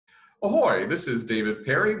Ahoy, this is David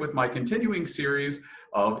Perry with my continuing series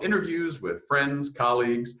of interviews with friends,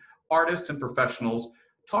 colleagues, artists, and professionals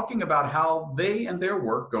talking about how they and their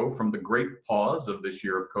work go from the great pause of this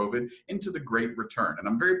year of COVID into the great return. And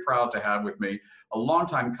I'm very proud to have with me a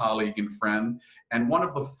longtime colleague and friend and one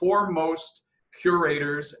of the foremost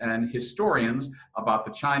curators and historians about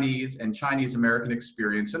the Chinese and Chinese American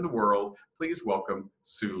experience in the world. Please welcome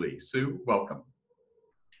Sue Lee. Sue, welcome.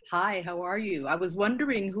 Hi, how are you? I was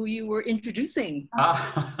wondering who you were introducing.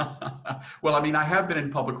 Well, I mean, I have been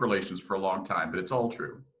in public relations for a long time, but it's all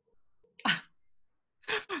true.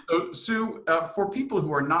 So, Sue, for people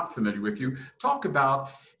who are not familiar with you, talk about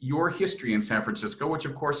your history in San Francisco, which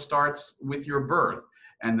of course starts with your birth.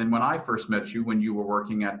 And then when I first met you, when you were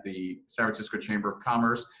working at the San Francisco Chamber of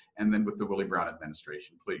Commerce, and then with the Willie Brown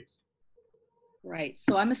administration, please. Right,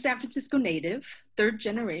 so I'm a San Francisco native, third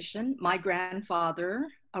generation. My grandfather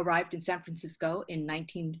arrived in San Francisco in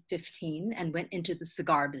 1915 and went into the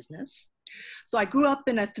cigar business. So I grew up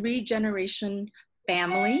in a three-generation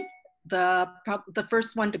family, the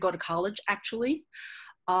first one to go to college, actually.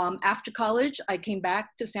 After college, I came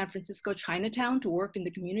back to San Francisco, Chinatown, to work in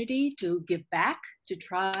the community, to give back, to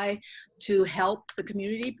try to help the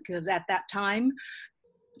community, because at that time,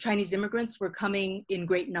 Chinese immigrants were coming in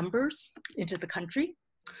great numbers into the country.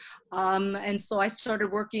 And so I started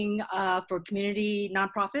working for a community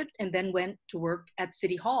nonprofit and then went to work at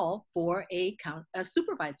City Hall for a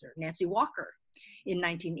supervisor, Nancy Walker, in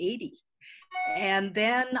 1980. And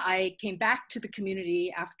then I came back to the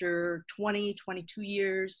community after 22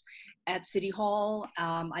 years at City Hall.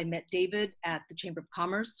 I met David at the Chamber of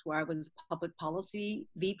Commerce, where I was public policy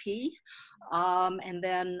VP, and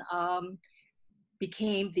then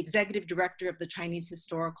became the executive director of the Chinese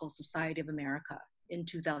Historical Society of America in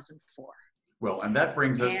 2004. Well, and that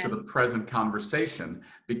brings us to the present conversation,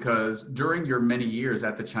 because during your many years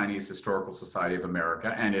at the Chinese Historical Society of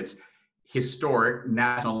America and its historic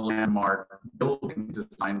national landmark building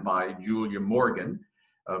designed by Julia Morgan,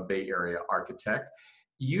 a Bay Area architect,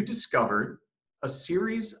 you discovered a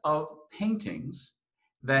series of paintings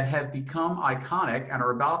that have become iconic and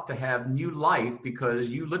are about to have new life because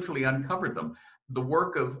you literally uncovered them. The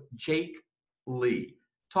work of Jake Lee.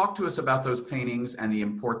 Talk to us about those paintings and the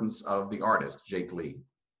importance of the artist, Jake Lee.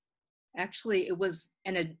 Actually, it was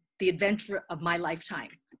the adventure of my lifetime.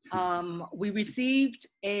 We received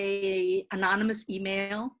an anonymous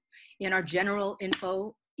email in our general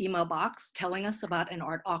info email box telling us about an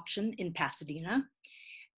art auction in Pasadena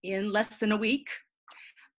in less than a week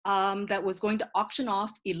that was going to auction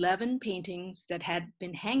off 11 paintings that had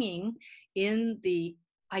been hanging in the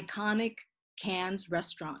iconic Cannes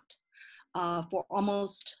restaurant for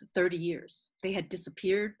almost 30 years. They had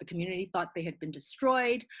disappeared. The community thought they had been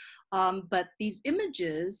destroyed. But these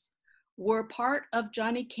images were part of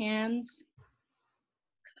Johnny Cannes'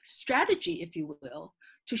 strategy, if you will,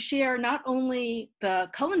 to share not only the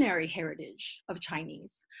culinary heritage of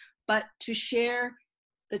Chinese, but to share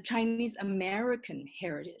the Chinese American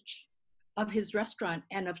heritage of his restaurant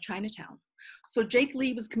and of Chinatown. So Jake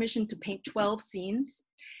Lee was commissioned to paint 12 scenes,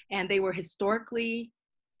 and they were historically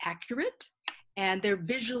accurate, and they're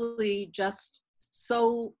visually just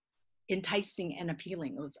so enticing and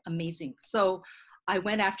appealing. It was amazing. So I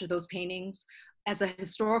went after those paintings. As a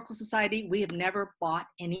historical society, we have never bought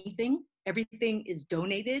anything. Everything is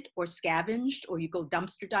donated or scavenged, or you go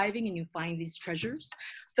dumpster diving and you find these treasures.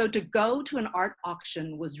 So to go to an art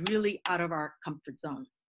auction was really out of our comfort zone.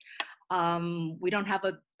 We don't have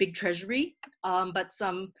a big treasury, but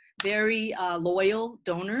some very loyal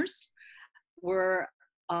donors were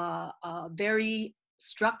very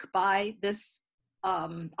struck by this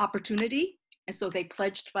opportunity. And so they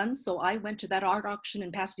pledged funds. So I went to that art auction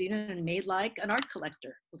in Pasadena and made like an art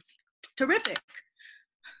collector. It was terrific.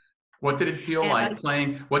 What did it feel like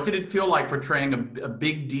what did it feel like portraying a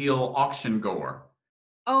big deal auction goer?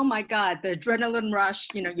 Oh my God, the adrenaline rush.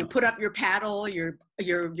 You know, you put up your paddle,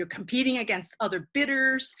 you're competing against other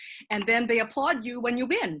bidders, and then they applaud you when you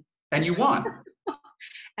win. And you won.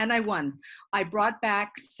 And I won. I brought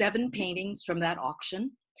back 7 paintings from that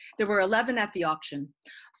auction. There were 11 at the auction,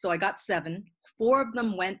 so I got 7. 4 of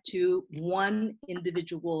them went to one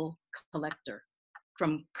individual collector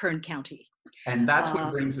from Kern County. And that's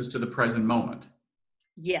what brings us to the present moment.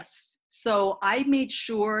 Yes. So I made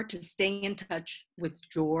sure to stay in touch with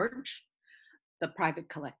George, the private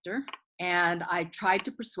collector, and I tried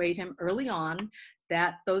to persuade him early on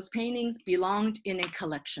that those paintings belonged in a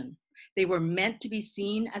collection. They were meant to be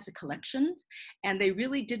seen as a collection, and they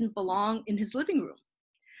really didn't belong in his living room.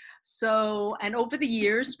 So, and over the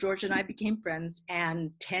years, George and I became friends,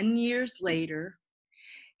 and 10 years later,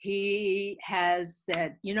 he has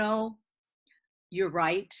said, you know, you're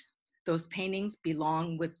right, those paintings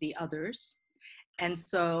belong with the others. And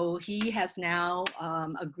so he has now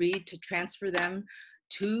agreed to transfer them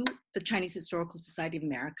to the Chinese Historical Society of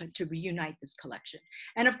America to reunite this collection.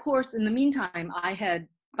 And of course, in the meantime, I had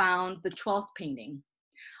found the 12th painting.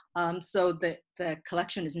 So the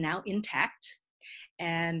collection is now intact,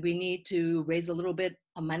 and we need to raise a little bit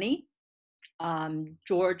of money.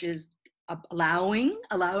 George is allowing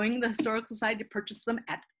the Historical Society to purchase them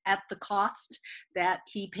at the cost that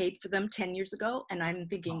he paid for them 10 years ago. And I'm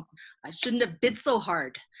thinking, I shouldn't have bid so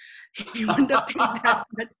hard. He wouldn't have paid that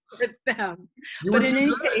much for them. But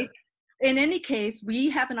in any case, we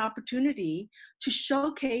have an opportunity to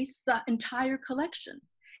showcase the entire collection.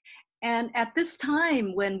 And at this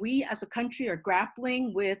time, when we as a country are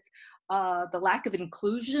grappling with the lack of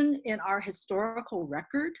inclusion in our historical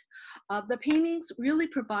record, the paintings really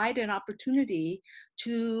provide an opportunity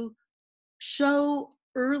to show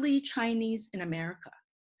early Chinese in America.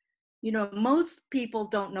 You know, most people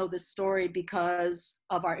don't know this story because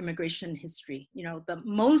of our immigration history. You know, the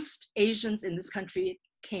most Asians in this country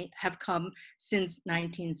have come since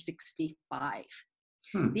 1965.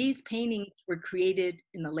 These paintings were created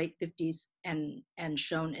in the late 50s and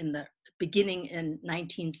shown in the beginning in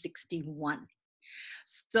 1961.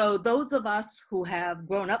 So those of us who have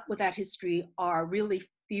grown up with that history are really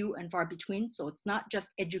few and far between. So it's not just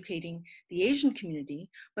educating the Asian community,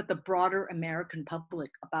 but the broader American public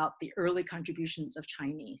about the early contributions of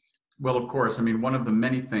Chinese. Well, of course. I mean, one of the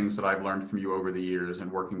many things that I've learned from you over the years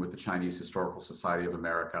and working with the Chinese Historical Society of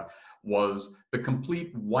America was the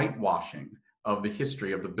complete whitewashing of the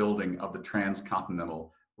history of the building of the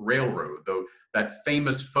Transcontinental Railroad, though that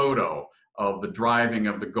famous photo of the driving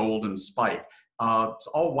of the Golden Spike, it's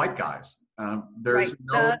all white guys. There's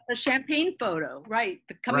right. The champagne photo, right?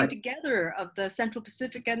 The coming together of the Central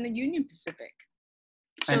Pacific and the Union Pacific.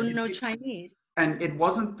 So no Chinese. And it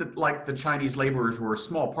wasn't that like the Chinese laborers were a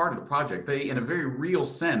small part of the project. They, in a very real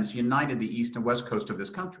sense, united the east and west coast of this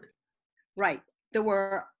country. Right. There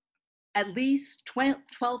were at least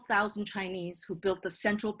 12,000 Chinese who built the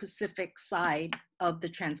Central Pacific side of the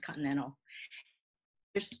Transcontinental.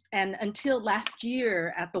 And until last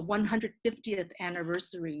year, at the 150th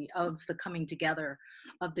anniversary of the coming together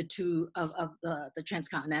of the two of the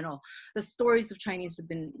Transcontinental, the stories of Chinese have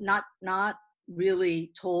been not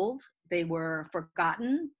really told. They were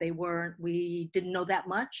forgotten. We didn't know that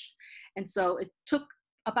much. And so it took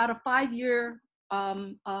about a 5-year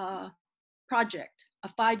project, a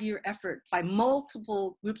 5-year effort by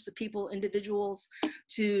multiple groups of people, individuals,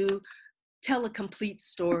 to tell a complete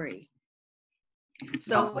story.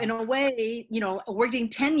 So in a way, you know, waiting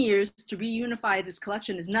 10 years to reunify this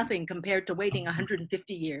collection is nothing compared to waiting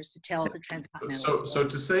 150 years to tell the Transcontinental story. So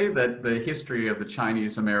to say that the history of the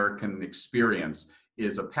Chinese American experience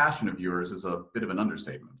is a passion of yours is a bit of an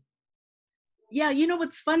understatement. Yeah, you know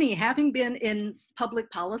what's funny, having been in public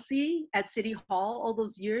policy at City Hall all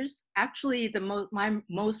those years, actually my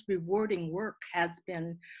most rewarding work has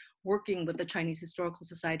been working with the Chinese Historical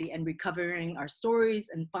Society and recovering our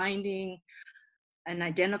stories and finding and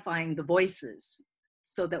identifying the voices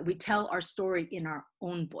so that we tell our story in our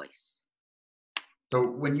own voice. So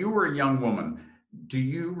when you were a young woman, do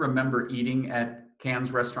you remember eating at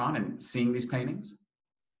Can's restaurant and seeing these paintings?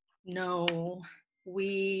 No,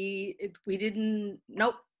 we didn't.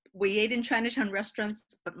 Nope. We ate in Chinatown restaurants,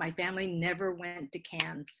 but my family never went to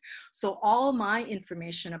Can's. So all my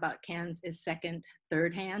information about Can's is second,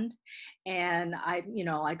 third hand. And I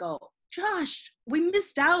go, Josh, we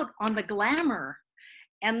missed out on the glamour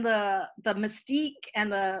and the mystique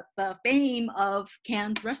and the fame of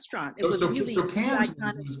Can's restaurant. It was really so Can's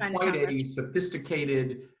was quite a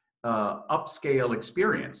sophisticated, upscale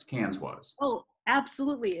experience. Can's was. Oh,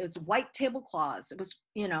 absolutely. It was white tablecloths. It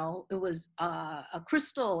was, a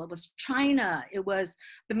crystal. It was china. It was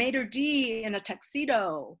the maitre d' in a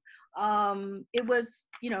tuxedo. It was,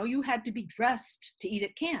 you had to be dressed to eat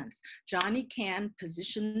at Can's. Johnny Can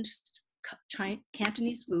positioned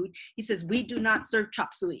Cantonese food. He says, we do not serve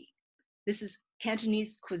chop suey. This is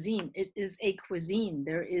Cantonese cuisine. It is a cuisine.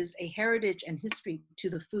 There is a heritage and history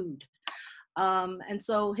to the food. And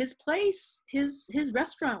so his place, his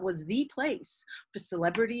restaurant was the place for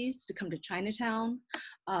celebrities to come to Chinatown.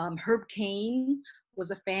 Herb Cain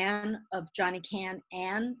was a fan of Johnny Can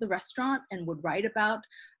and the restaurant and would write about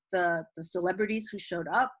the celebrities who showed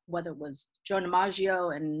up, whether it was Joe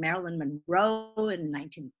DiMaggio and Marilyn Monroe in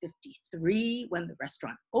 1953 when the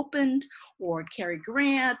restaurant opened, or Cary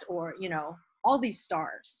Grant, or, all these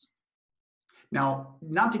stars. Now,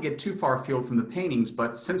 not to get too far afield from the paintings,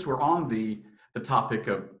 but since we're on the topic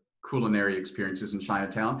of culinary experiences in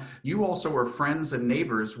Chinatown. You also were friends and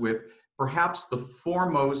neighbors with perhaps the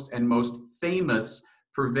foremost and most famous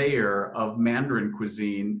purveyor of Mandarin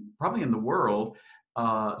cuisine, probably in the world,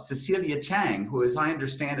 Cecilia Chang, who, as I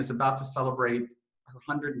understand, is about to celebrate her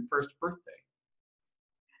 101st birthday.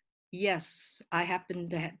 Yes, I happen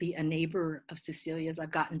to be a neighbor of Cecilia's.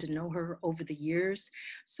 I've gotten to know her over the years.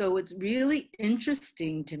 So it's really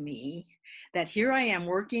interesting to me that here I am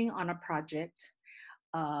working on a project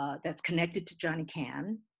that's connected to Johnny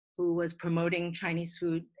Can, who was promoting Chinese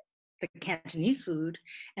food, the Cantonese food,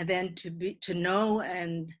 and then to know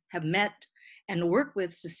and have met and work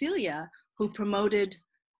with Cecilia, who promoted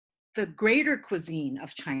the greater cuisine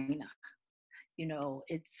of China. You know,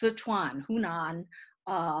 it's Sichuan, Hunan,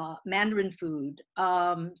 Mandarin food.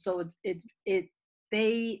 So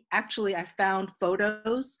they actually, I found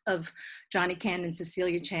photos of Johnny Can and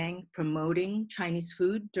Cecilia Chang promoting Chinese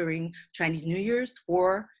food during Chinese New Year's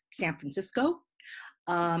for San Francisco.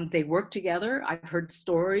 They worked together. I've heard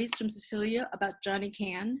stories from Cecilia about Johnny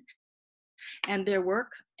Can and their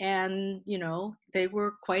work, and you know, they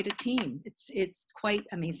were quite a team. It's quite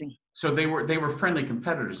amazing. So they were friendly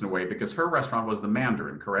competitors in a way, because her restaurant was the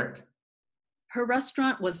Mandarin, correct? Her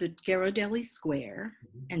restaurant was at Ghirardelli Square,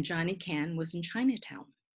 and Johnny Can was in Chinatown.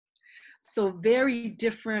 So very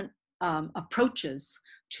different approaches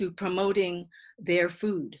to promoting their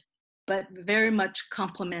food, but very much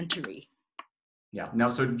complementary. Yeah. Now,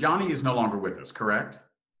 so Johnny is no longer with us, correct?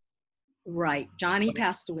 Right. Johnny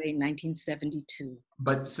passed away in 1972.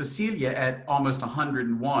 But Cecilia, at almost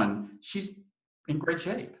 101, she's in great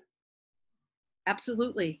shape.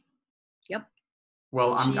 Absolutely. Yep.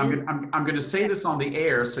 Well, I'm going to say this on the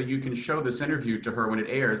air so you can show this interview to her when it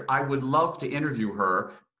airs. I would love to interview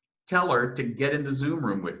her. Tell her to get in the Zoom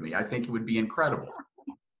room with me. I think it would be incredible.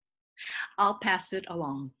 I'll pass it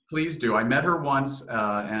along. Please do. I met her once,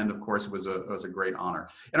 and of course, it was a great honor.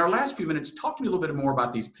 In our last few minutes, talk to me a little bit more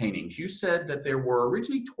about these paintings. You said that there were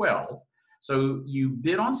originally 12, so you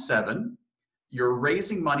bid on 7. You're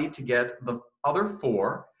raising money to get the other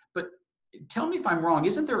 4. But tell me if I'm wrong.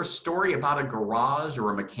 Isn't there a story about a garage or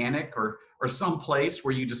a mechanic or some place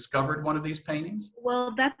where you discovered one of these paintings?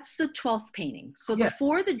 Well, that's the 12th painting. So Yes. the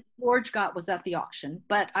 4 that George got was at the auction,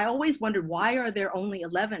 but I always wondered, why are there only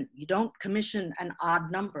 11? You don't commission an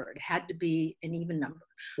odd number. It had to be an even number.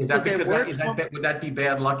 Is that because would that be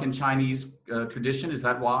bad luck in Chinese tradition? Is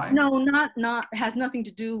that why? No, not has nothing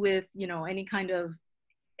to do with, you know, any kind of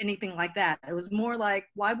anything like that. It was more like,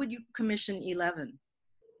 why would you commission 11?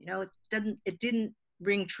 You know, it didn't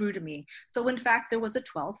ring true to me. So in fact, there was a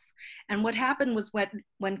 12th. And what happened was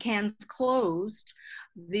when Cannes closed,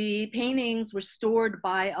 the paintings were stored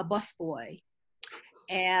by a busboy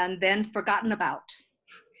and then forgotten about.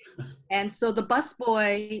 And so the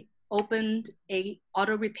busboy opened a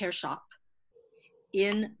auto repair shop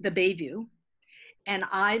in the Bayview. And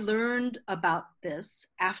I learned about this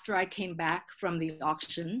after I came back from the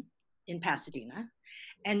auction in Pasadena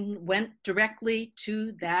and went directly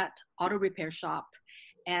to that auto repair shop.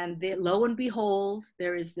 And lo and behold,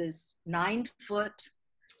 there is this 9-foot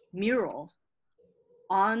mural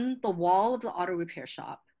on the wall of the auto repair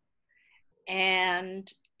shop.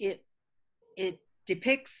 And it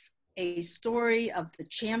depicts a story of the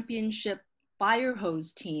championship fire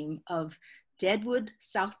hose team of Deadwood,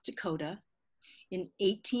 South Dakota in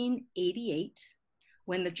 1888,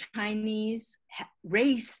 when the Chinese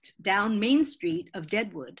raced down Main Street of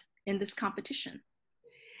Deadwood in this competition.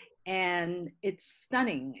 And it's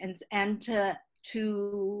stunning. And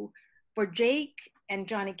for Jake and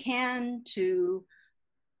Johnny Can to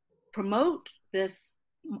promote this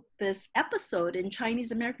episode in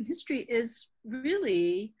Chinese American history is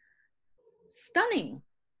really stunning.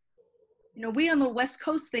 You know, we on the West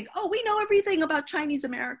Coast think, oh, we know everything about Chinese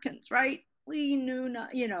Americans, right? We knew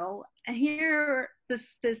not, you know, and here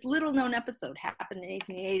this little known episode happened in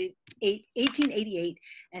 1888,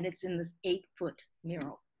 and it's in this 8-foot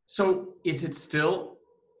mural. So is it still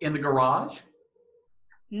in the garage?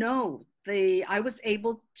 No, I was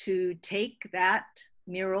able to take that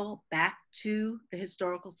mural back to the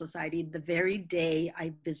Historical Society the very day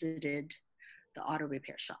I visited the auto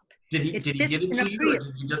repair shop. Did he give it to you, or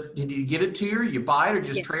did he give it to you, or you buy it, or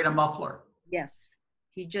just trade a muffler? Yes,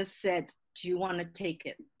 he just said, do you want to take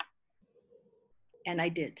it? And I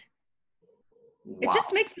did. Wow. It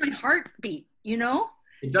just makes my heart beat, you know?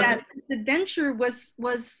 It doesn't. That adventure was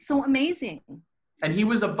so amazing. And he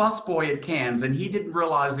was a busboy at Cannes, and he didn't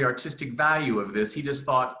realize the artistic value of this. He just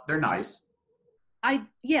thought, they're nice.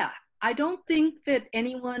 I don't think that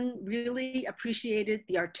anyone really appreciated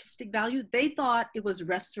the artistic value. They thought it was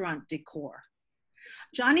restaurant decor.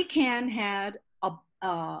 Johnny Can had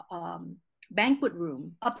banquet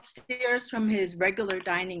room upstairs from his regular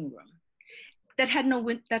dining room that had no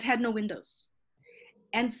windows.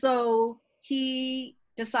 And so he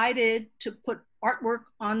decided to put artwork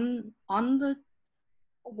on the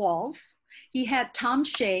walls. He had Tom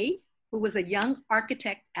Shea, who was a young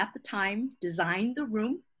architect at the time, design the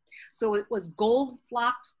room. So it was gold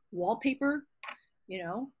flocked wallpaper, you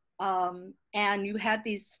know, and you had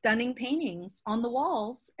these stunning paintings on the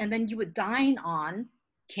walls, and then you would dine on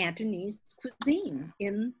Cantonese cuisine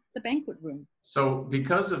in the banquet room. So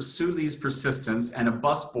because of Su Li's persistence and a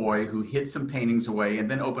busboy who hid some paintings away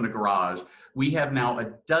and then opened a garage, we have now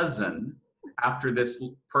a dozen, after this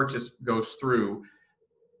purchase goes through,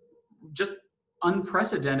 just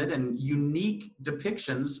unprecedented and unique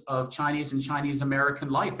depictions of Chinese and Chinese American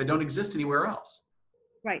life that don't exist anywhere else.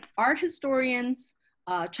 Right. Art historians,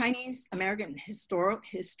 Chinese American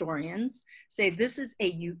historians say this is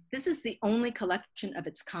the only collection of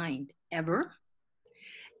its kind ever.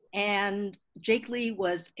 And Jake Lee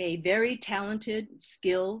was a very talented,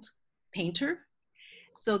 skilled painter.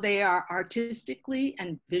 So they are artistically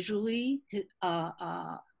and visually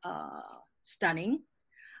stunning.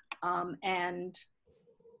 And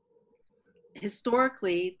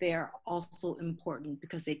historically, they are also important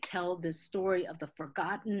because they tell this story of the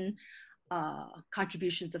forgotten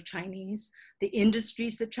contributions of Chinese, the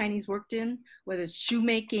industries that Chinese worked in, whether it's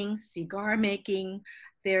shoemaking, cigar making.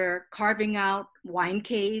 They're carving out wine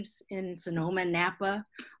caves in Sonoma and Napa,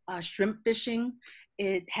 shrimp fishing.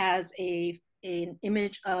 It has an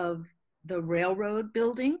image of the railroad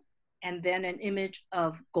building and then an image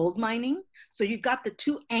of gold mining. So you've got the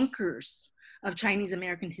two anchors of Chinese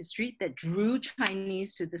American history that drew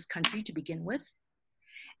Chinese to this country to begin with.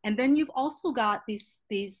 And then you've also got these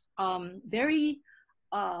very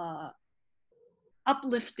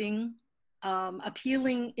uplifting,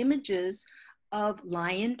 appealing images of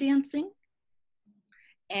lion dancing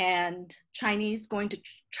and Chinese going to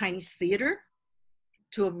Chinese theater,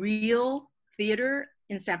 to a real theater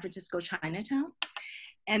in San Francisco, Chinatown.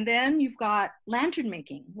 And then you've got lantern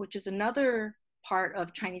making, which is another part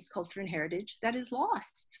of Chinese culture and heritage that is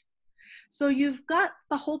lost. So you've got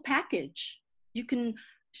the whole package. You can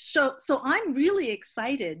show, so I'm really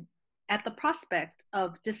excited at the prospect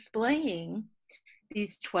of displaying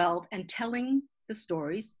these 12 and telling the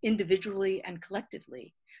stories individually and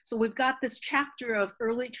collectively. So we've got this chapter of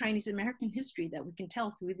early Chinese American history that we can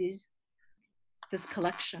tell through this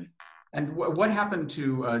collection. And what happened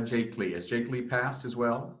to Jake Lee? Has Jake Lee passed as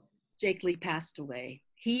well? Jake Lee passed away.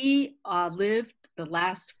 He lived the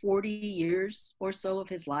last 40 years or so of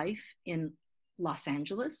his life in Los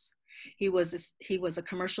Angeles. He was a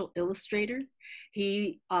commercial illustrator.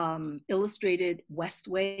 He illustrated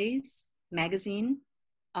Westways magazine,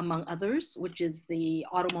 among others, which is the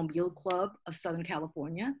Automobile Club of Southern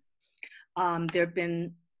California. There have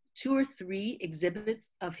been 2 or 3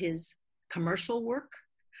 exhibits of his commercial work,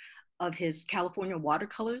 of his California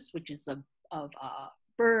watercolors, which is of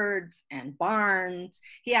birds and barns.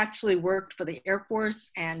 He actually worked for the Air Force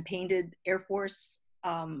and painted for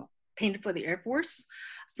the Air Force.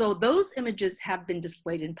 So those images have been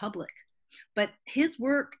displayed in public. But his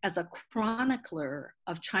work as a chronicler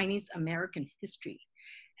of Chinese American history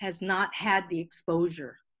has not had the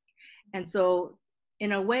exposure. And so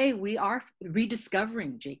in a way, we are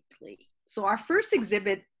rediscovering Jake Lee. So our first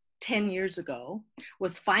exhibit 10 years ago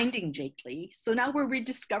was Finding Jake Lee. So now we're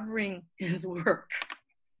rediscovering his work.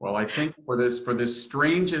 Well, I think for this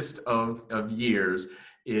strangest of years,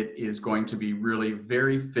 it is going to be really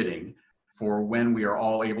very fitting for when we are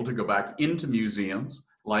all able to go back into museums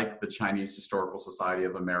like the Chinese Historical Society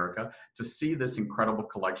of America to see this incredible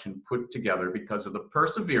collection put together because of the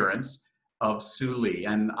perseverance of Su Li.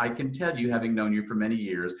 And I can tell you, having known you for many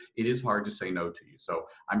years, it is hard to say no to you. So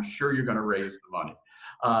I'm sure you're going to raise the money.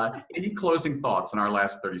 Any closing thoughts in our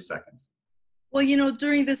last 30 seconds? Well, you know,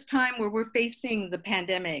 during this time where we're facing the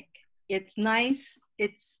pandemic, it's nice,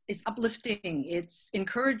 it's uplifting, it's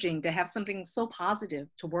encouraging to have something so positive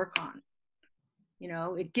to work on. You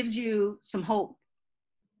know, it gives you some hope.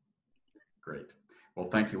 Great. Well,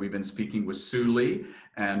 thank you. We've been speaking with Su Li.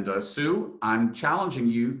 And Sue, I'm challenging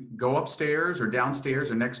you, go upstairs or downstairs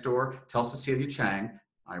or next door, tell Cecilia Chang,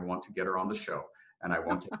 I want to get her on the show and I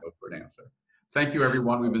won't take no for an answer. Thank you,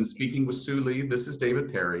 everyone. We've been speaking with Su Li. This is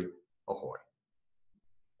David Perry. Ahoy.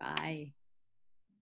 Bye.